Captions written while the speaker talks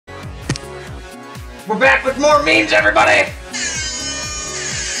We're back with more memes, everybody!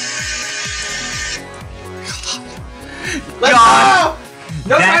 Let's go!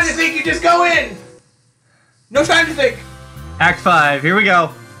 No time to think, you just go in! No time to think! Act 5, here we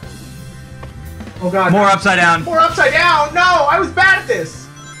go. Oh god. More upside down. More upside down! No! I was bad at this!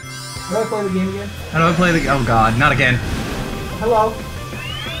 How do I play the game again? How do I play the... Oh god, not again. Hello?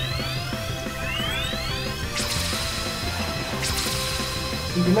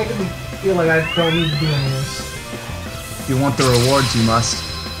 You're making me feel like I don't need to do any of this. If you want the rewards, you must.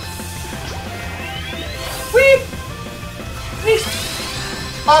 Whee! Whee!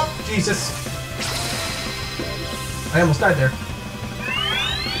 Oh, Jesus. I almost died there.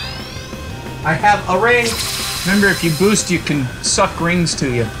 I have a ring. Remember, if you boost, you can suck rings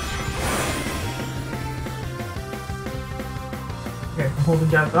to you. Okay, I'm holding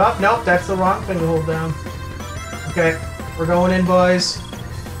down. Oh, nope, that's the wrong thing to hold down. Okay, we're going in, boys.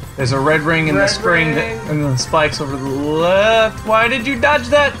 There's a red ring in the spring and the spikes over the left. Why did you dodge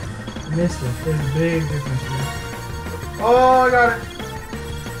that? I missed it. There's a big difference here. Oh, I got it.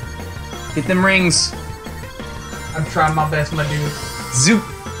 Get them rings. I'm trying my best, my dude. Zoop.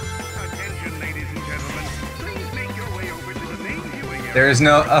 Attention, ladies and gentlemen. Please make your way over to the main viewing area. There is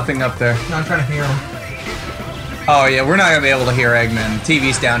nothing up there. No, I'm trying to hear him. Oh yeah, we're not gonna be able to hear Eggman. The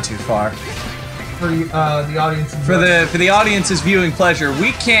TV's down too far. For the audience. For the audience's viewing pleasure,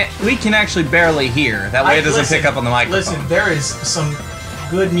 we can actually barely hear. That way it doesn't pick up on the microphone. Listen, there is some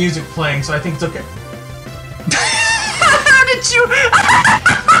good music playing, so I think it's okay. How did you?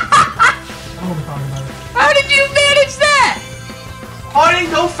 How did you manage that? Oh, I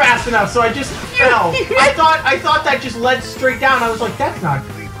didn't go fast enough, so I just fell. I thought that just led straight down. I was like, that's not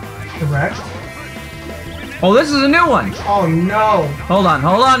correct. Oh, this is a new one. Oh no. Hold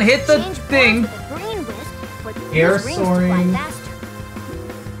on. Hit the thing. Air soaring.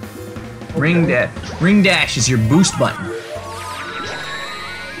 Ring dash is your boost button.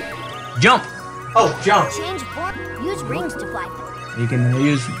 Jump. Oh, jump. Change form. Use rings to fly. You can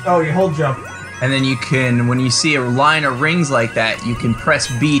use, Oh, you hold jump. and then you can, when you see a line of rings like that, you can press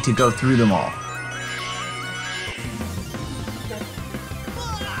B to go through them all.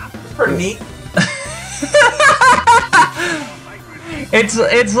 It's pretty neat.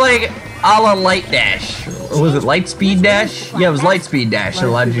 It's like a la Light Dash. Or was it Light Speed Dash? Yeah, it was Light Speed Dash. It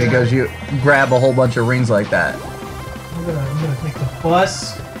allowed you to go grab a whole bunch of rings like that. I'm gonna take the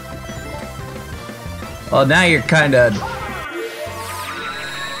bus. Well, now you're kind of...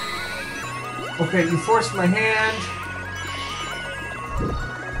 Okay, you forced my hand.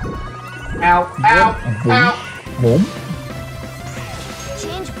 Ow, ow, ow. Boom.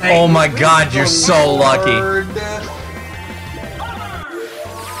 Change form. Thank Oh my you, god, you're so lucky. Lord.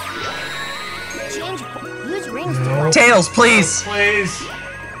 Change form. Use rings to fly. Tails, please. Please.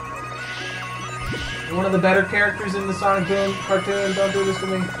 You're one of the better characters in the Sonic Boom cartoon. Don't do this to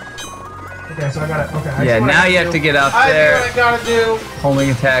me. Okay, so I got it. Okay. I Yeah, see what now I you have do. to get up I there. see what I gotta do. Homing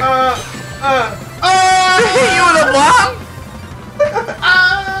attack. You with a bomb?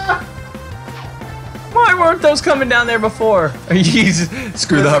 Ah! Why weren't those coming down there before?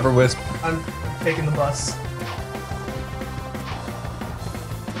 Screw the hover wisp. I'm taking the bus.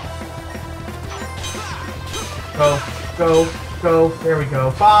 Go. There we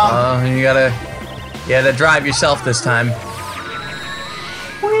go. Bomb. You gotta drive yourself this time.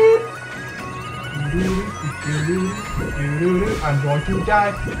 I'm going to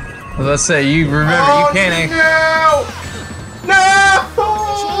die. Well, let's say you remember you can't. No! No!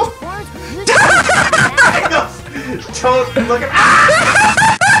 Change forms. Use rings to fly. Don't look at.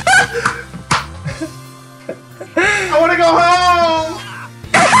 I want to go home.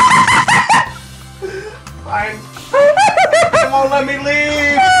 Fine. They won't let me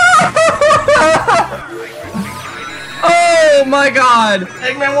leave. Oh my god!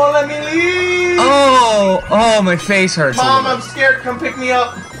 Eggman won't let me leave. Oh, my face hurts. a Mom, little I'm scared. Come pick me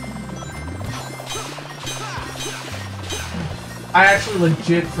up. I actually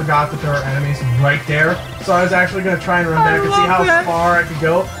legit forgot that there were enemies right there, so I was actually gonna try and run back and see how far I could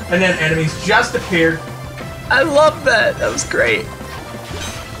go, and then enemies just appeared. I love that. That was great.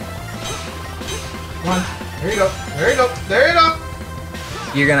 Come on. There you go. There you go. There you go.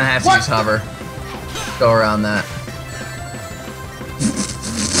 You're gonna have to What? use hover. Go around that.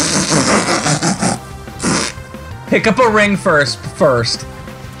 Pick up a ring first.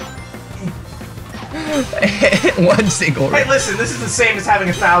 One single Hey, ring. listen, this is the same as having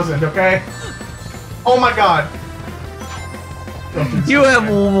 1,000, okay? Oh my god. You have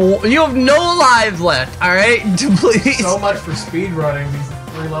no lives left. All right, please. So much for speed running these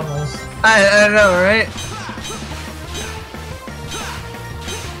 3 levels. I know, right?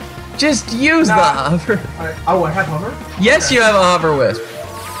 Just use the hover. Oh, I have hover? Yes, Okay. you have a hover wisp.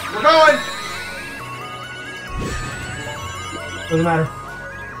 We're going! Doesn't matter.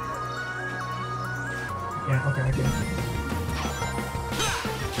 Yeah, okay, I can.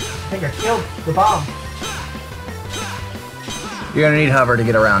 I think I killed the bomb. You're gonna need hover to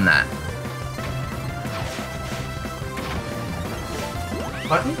get around that.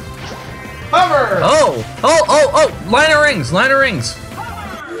 Button? Hover! Oh! Oh, oh, oh! Line of rings! Line of rings!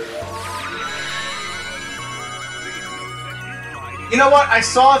 You know what? I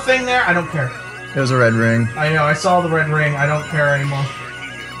saw a thing there. I don't care. It was a red ring. I know. I saw the red ring. I don't care anymore.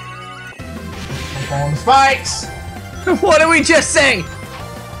 I'm falling the spikes! What did we just say?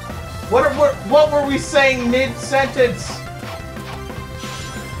 What were we saying mid-sentence?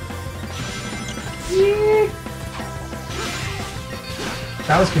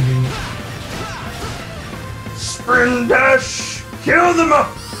 That was convenient. Sprint dash! Kill them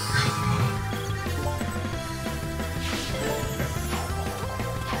up!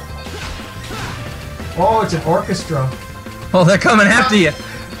 Oh, it's an orchestra. Oh, they're coming after you.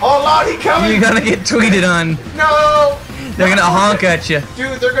 Oh, Lord, he coming! You're gonna get tweeted on. No! They're gonna honk at you.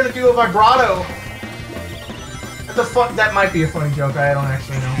 Dude, they're gonna do a vibrato. What the fuck? That might be a funny joke. I don't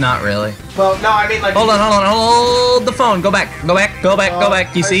actually know. Not really. Well, no, I mean like. Hold on, hold on, hold the phone. Go back, go back, go back, go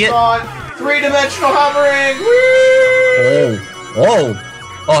back. You see it? I saw it. 3-dimensional hovering. Oh, oh,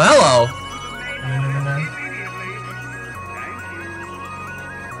 oh, hello.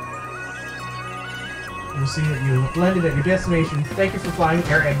 You'll see that you landed at your destination. Thank you for flying,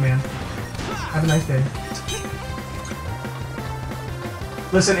 Air Eggman. Have a nice day.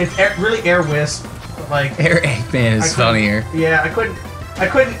 Listen, it's really Air Wisp, but like Air Eggman is funnier. Yeah, I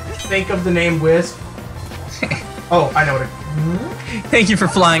couldn't think of the name Wisp. Oh, I know what it. Thank you for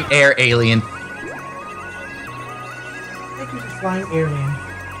flying, Air Alien. Thank you for flying, Alien.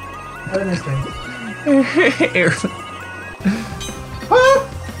 Have a nice day. Air. Ah!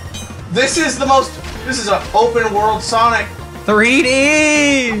 This is the most. This is an open world Sonic.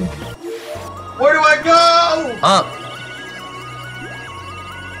 3D. Where do I go? Up.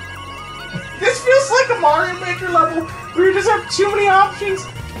 This feels like a Mario Maker level where you just have too many options.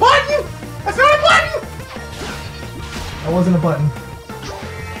 Button! I found a button! That wasn't a button.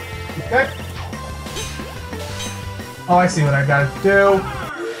 Okay. Oh, I see what I gotta do.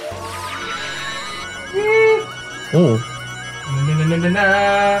 Oh.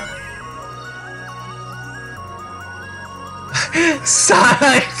 Na-na-na-na-na.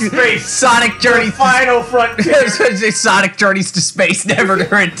 Sonic Space. Sonic Journey. The final frontier. I was gonna say Sonic Journeys to Space, never to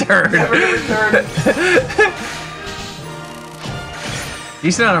return. Never to return.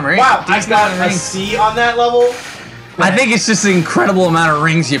 Decent amount of rings. Wow, I Decent got amount of a rings. C on that level. I think it's just the incredible amount of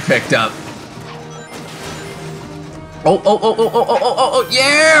rings you picked up. Oh, oh, oh, oh, oh, oh, oh, oh,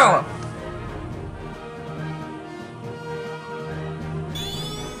 yeah!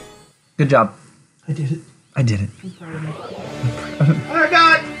 Good job. I did it. I did it.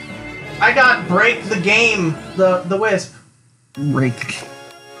 I got Break the Game, the Wisp. Rake.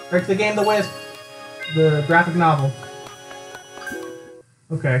 Break the Game, the Wisp. The graphic novel.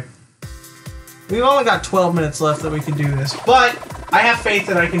 Okay. We've only got 12 minutes left that we can do this, but I have faith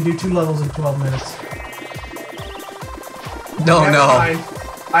that I can do 2 levels in 12 minutes. No, Never no. mind.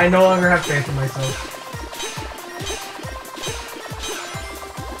 I no longer have faith in myself.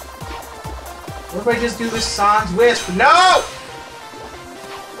 What if I just do this Sans Wisp? No!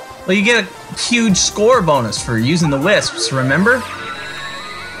 Well, you get a huge score bonus for using the wisps, remember?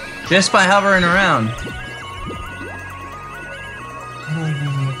 Just by hovering around. I don't like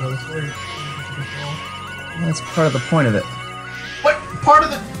using the ghost. Well, that's part of the point of it. What? Part of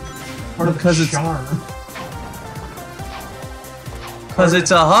the Because it's- charm. Because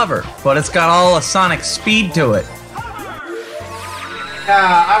it's a hover, but it's got all the Sonic speed to it.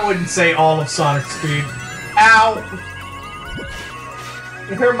 I wouldn't say all of Sonic Speed. Ow!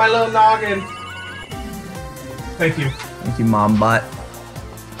 You hurt my little noggin. Thank you. Thank you, Mom Bot.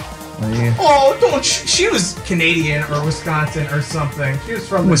 Oh, don't! She was Canadian or Wisconsin or something. She was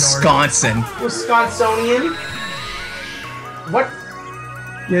from the Wisconsin. North. Wisconsonian. What?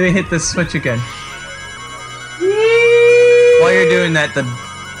 Yeah, they hit the switch again. While you're doing that, the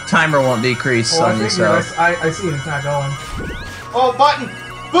timer won't decrease Oh, on I figured. yourself. I see it. It's not going. Oh, button!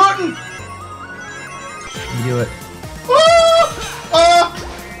 Button! You do it. Oh! Oh!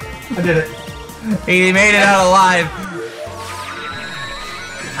 I did it. He made it out alive.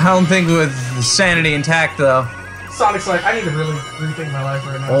 I don't think with sanity intact, though. Sonic's like, I need to really rethink my life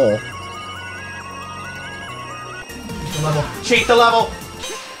right now. Oh. The level. Cheat the level!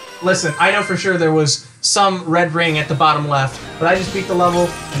 Listen, I know for sure there was some red ring at the bottom left. But I just beat the level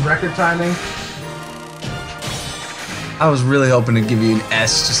in record timing. I was really hoping to give you an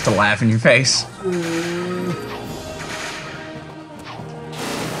S just to laugh in your face.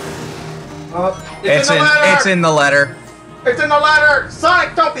 It's in the letter! It's in the letter. It's in the letter!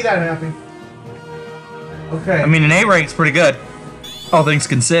 Sonic, don't be that happy. Okay. I mean, an A rank's pretty good. All things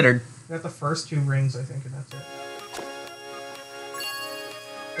considered. Got the first 2 rings, I think, and that's it.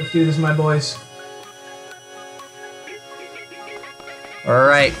 Let's do this, my boys.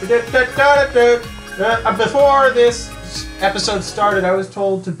 Alright. Before this episode started, I was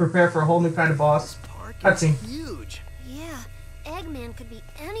told to prepare for a whole new kind of boss. Cutscene. Huge. Yeah, Eggman could be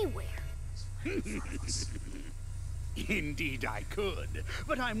anywhere. Indeed I could,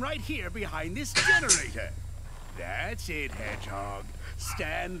 but I'm right here behind this generator. That's it, Hedgehog.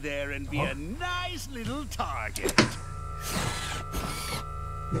 Stand there and be a nice little target.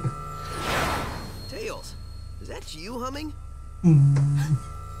 Tails, is that you humming?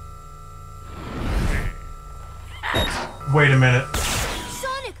 Wait a minute.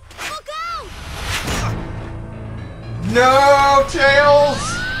 Sonic, look out! No, Tails!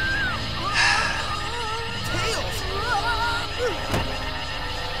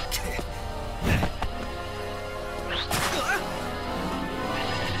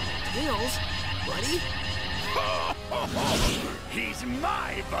 Tails, buddy? He's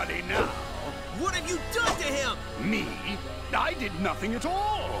my buddy now. What have you done to him? Me? I did nothing at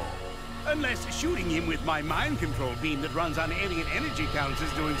all. Unless shooting him with my mind control beam that runs on alien energy counts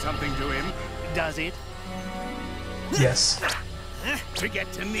is doing something to him. Does it? Yes. To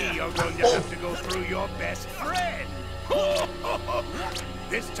get to me, you're going to have to go through your best friend.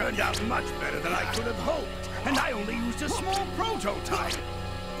 This turned out much better than I could have hoped, and I only used a small prototype.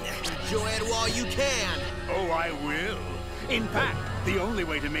 Enjoy it while you can. Oh, I will. In fact, the only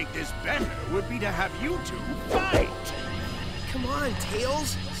way to make this better would be to have you 2 fight. Come on,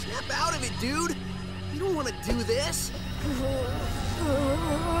 Tails. Snap out of it, dude. You don't want to do this.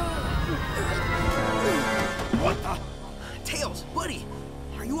 What the? Tails, buddy,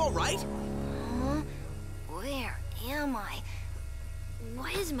 are you all right? Huh? Where am I?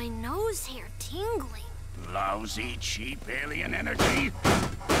 Why is my nose hair tingling? Lousy, cheap alien energy.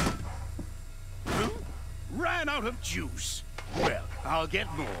 Huh? Ran out of juice. Well, I'll get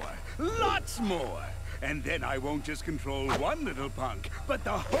more. Lots more. And then I won't just control one little punk, but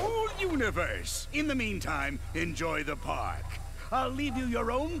the whole universe. In the meantime, enjoy the park. I'll leave you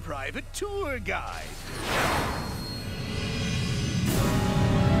your own private tour guide.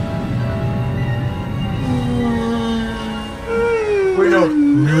 Wait, no.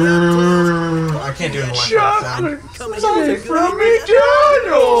 I can't do an electric sound. Coming from Straight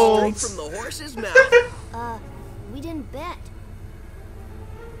McDonald's! from the horse's mouth. We didn't bet.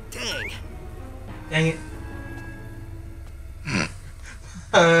 Dang. Dang it.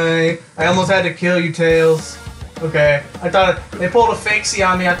 I almost had to kill you, Tails. Okay. I thought they pulled a fakesy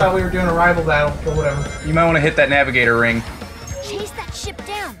on me. I thought we were doing a rival battle, but whatever. You might want to hit that navigator ring. Chase that ship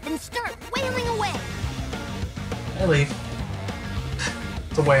down, then start whaling away. I leave.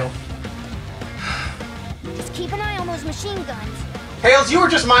 It's a whale. Just keep an eye on those machine guns. Tails, you were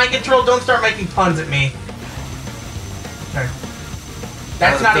just mind controlled. Don't start making puns at me. Okay.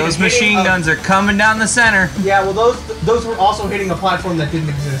 That's not Those even machine guns are coming down the center. Yeah, well, those were also hitting a platform that didn't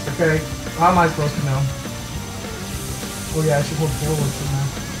exist. Okay. How am I supposed to know? Oh yeah, I should hold forward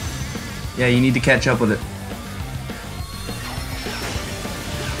somehow. Yeah, you need to catch up with it.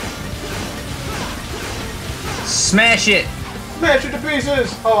 Smash it! Smash it to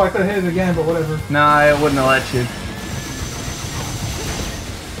pieces! Oh, I could have hit it again, but whatever. Nah, it wouldn't have let you.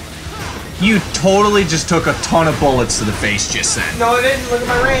 You totally just took a ton of bullets to the face just then. No, I didn't. Look at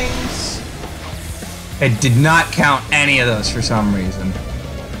my rings. It did not count any of those for some reason.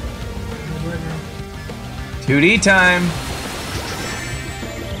 2D time.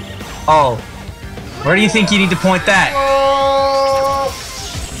 Oh. Where do you think you need to point that? Oh!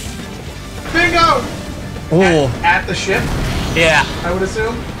 Bingo! Oh. At the ship, Yeah. I would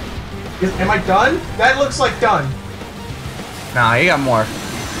assume. Am I done? That looks like done. Nah, you got more.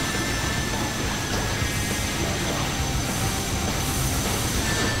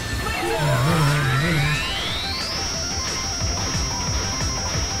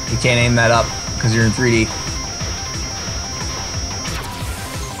 You can't aim that up because you're in 3D.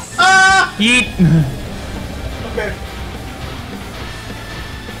 Ah! Yeet. Okay.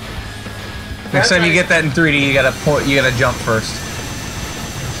 Next time you get that in 3D, you gotta jump first.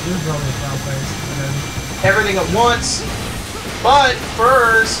 Everything at once. But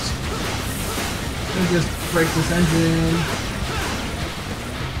first, let me just break this engine.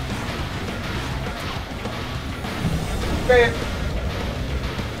 Okay.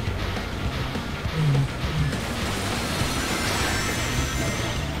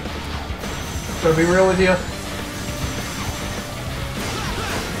 So be real with you.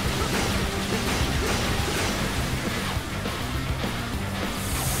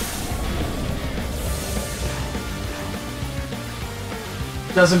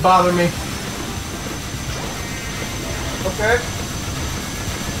 Doesn't bother me. Okay.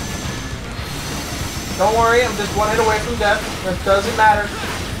 Don't worry, I'm just one hit away from death. That doesn't matter.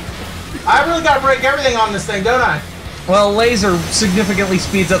 I really gotta break everything on this thing, don't I? Well, laser significantly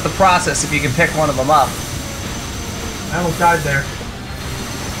speeds up the process if you can pick one of them up. I almost died there.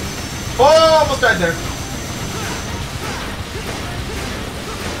 Oh, almost died there.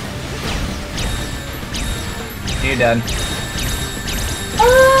 You're dead.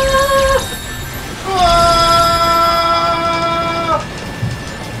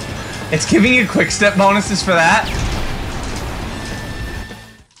 It's giving you quick step bonuses for that.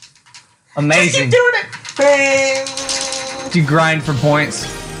 Amazing. Just keep doing it. Bang. You grind for points. Oh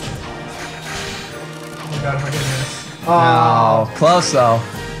my god, if I did this. Oh, close though.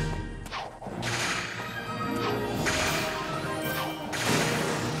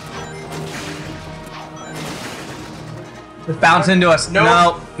 Bounce into us.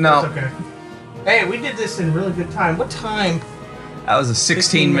 Nope. No. That's okay. Hey, we did this in really good time. What time? That was a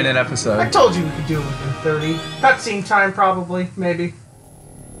 16-minute I episode. told you we could do it within 30. Cutscene time, probably, maybe.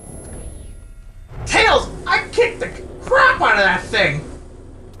 Tails! I kicked the crap out of that thing!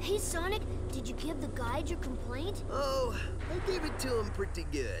 Hey, Sonic, did you give the guide your complaint? Oh, I gave it to him pretty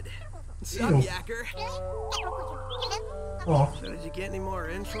good. Sup, Ew. Yacker? Oh. So did you get any more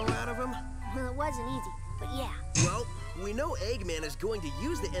info out of him? Well, it wasn't easy, but yeah. Well, we know Eggman is going to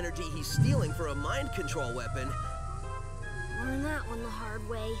use the energy he's stealing for a mind control weapon. Learned that one the hard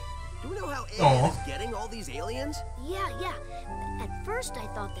way. Do we know how Eggman is getting all these aliens? Yeah. At first, I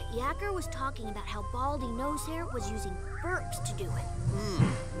thought that Yacker was talking about how Baldy Nosehair was using burps to do it.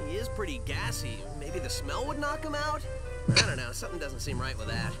 He is pretty gassy. Maybe the smell would knock him out? I don't know, something doesn't seem right with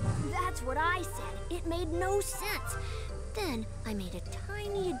that. That's what I said. It made no sense. Then I made a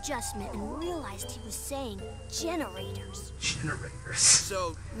tiny adjustment and realized he was saying generators. Generators.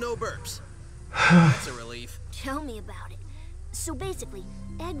 So, no burps. That's a relief. Tell me about it. So basically,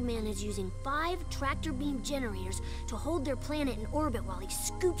 Eggman is using 5 tractor beam generators to hold their planet in orbit while he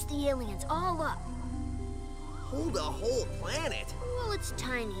scoops the aliens all up. Hold a whole planet? Well, it's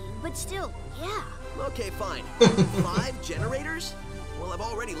tiny, but still, yeah. Okay, fine. 5 generators? Well, I've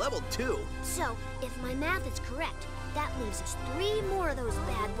already leveled 2. So, if my math is correct, that leaves us 3 more of those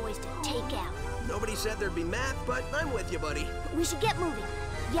bad boys to take out. Nobody said there'd be math, but I'm with you, buddy. We should get moving.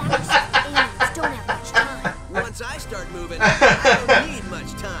 Yacker says the aliens don't have much time. Once I start moving, I don't need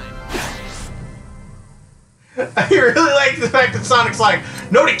much time. I really like the fact that Sonic's like,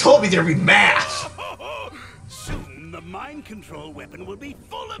 nobody told me there'd be math. Soon, the mind control weapon will be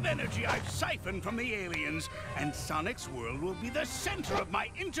full of energy I've siphoned from the aliens, and Sonic's world will be the center of my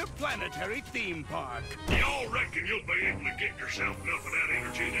interplanetary theme park. Y'all reckon you'll be able to get yourself enough of that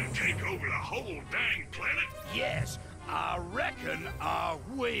energy to take over the whole dang planet? Yes, I reckon I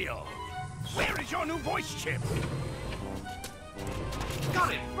will. Where is your new voice chip?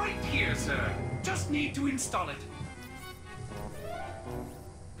 Got it right here, sir. Just need to install it.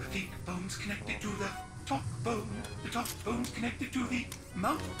 The think bone's connected to the talk bone. The talk bone's connected to the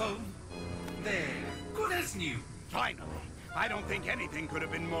mouth bone. There. Good as new. Finally. I don't think anything could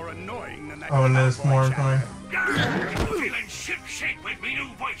have been more annoying than that. Oh, and there's cowboy more chatter. Feeling ship-shape with me new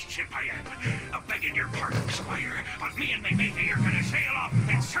voice chip I am. Begging your pardon, Squire, but me and my matey are gonna sail off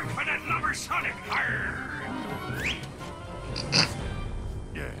and search for that lover Sonic.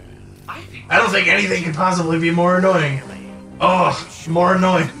 I don't think anything could possibly be more annoying. Oh, more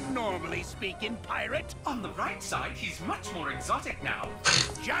annoying. Normally speaking, pirate. On the right side, he's much more exotic now.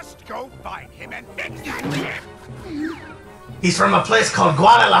 Just go find him and He's from a place called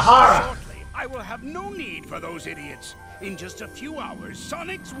Guadalajara. shortly, I will have no need for those idiots. In just a few hours,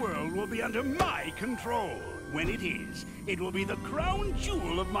 Sonic's world will be under my control. When it is, it will be the crown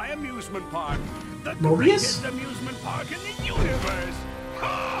jewel of my amusement park. The Mobius? greatest amusement park in the universe.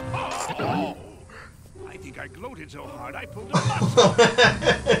 I think I gloated so hard I pulled a muscle.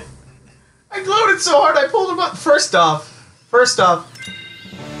 I gloated so hard I pulled him up. First off,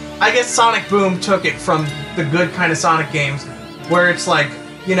 I guess Sonic Boom took it from the good kind of Sonic games, where it's like,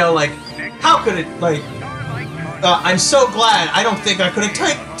 you know, like, how could it, like, I'm so glad, I don't think I could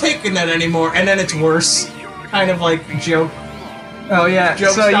have taken that anymore, and then it's worse. Kind of like joke. Oh yeah, Joke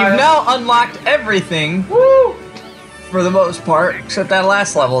so style. you've now unlocked everything. Woo! For the most part, except that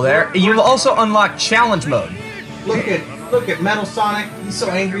last level there. You've also unlocked challenge mode. Look at Look at Metal Sonic. He's so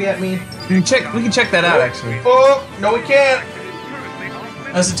angry at me. We can check that out, actually. Oh, no we can't.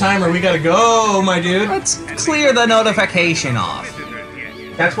 That's the timer. We gotta go, my dude. Let's clear the notification off.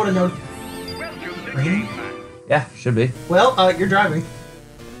 That's what a note. Raining? Yeah, should be. Well, you're driving.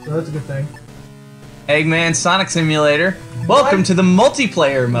 So that's a good thing. Eggman Sonic Simulator. Welcome to the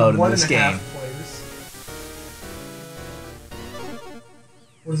multiplayer mode of this game. 1.5 players.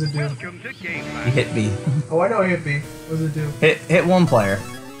 What does it do? You hit B. Oh, I know I hit B. What does it do? Hit one player.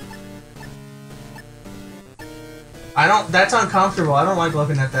 I don't. That's uncomfortable. I don't like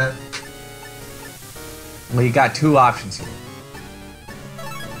looking at that. Well, you got two options here.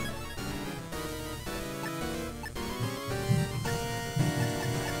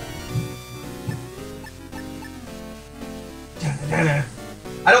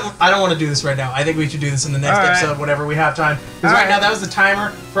 I don't want to do this right now. I think we should do this in the next episode whenever we have time. Because right now that was the timer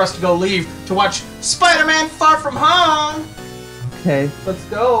for us to go leave to watch Spider-Man Far From Home. Okay. Let's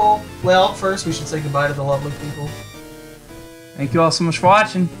go. Well, first we should say goodbye to the lovely people. Thank you all so much for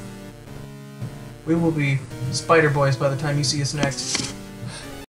watching. We will be Spider Boys by the time you see us next.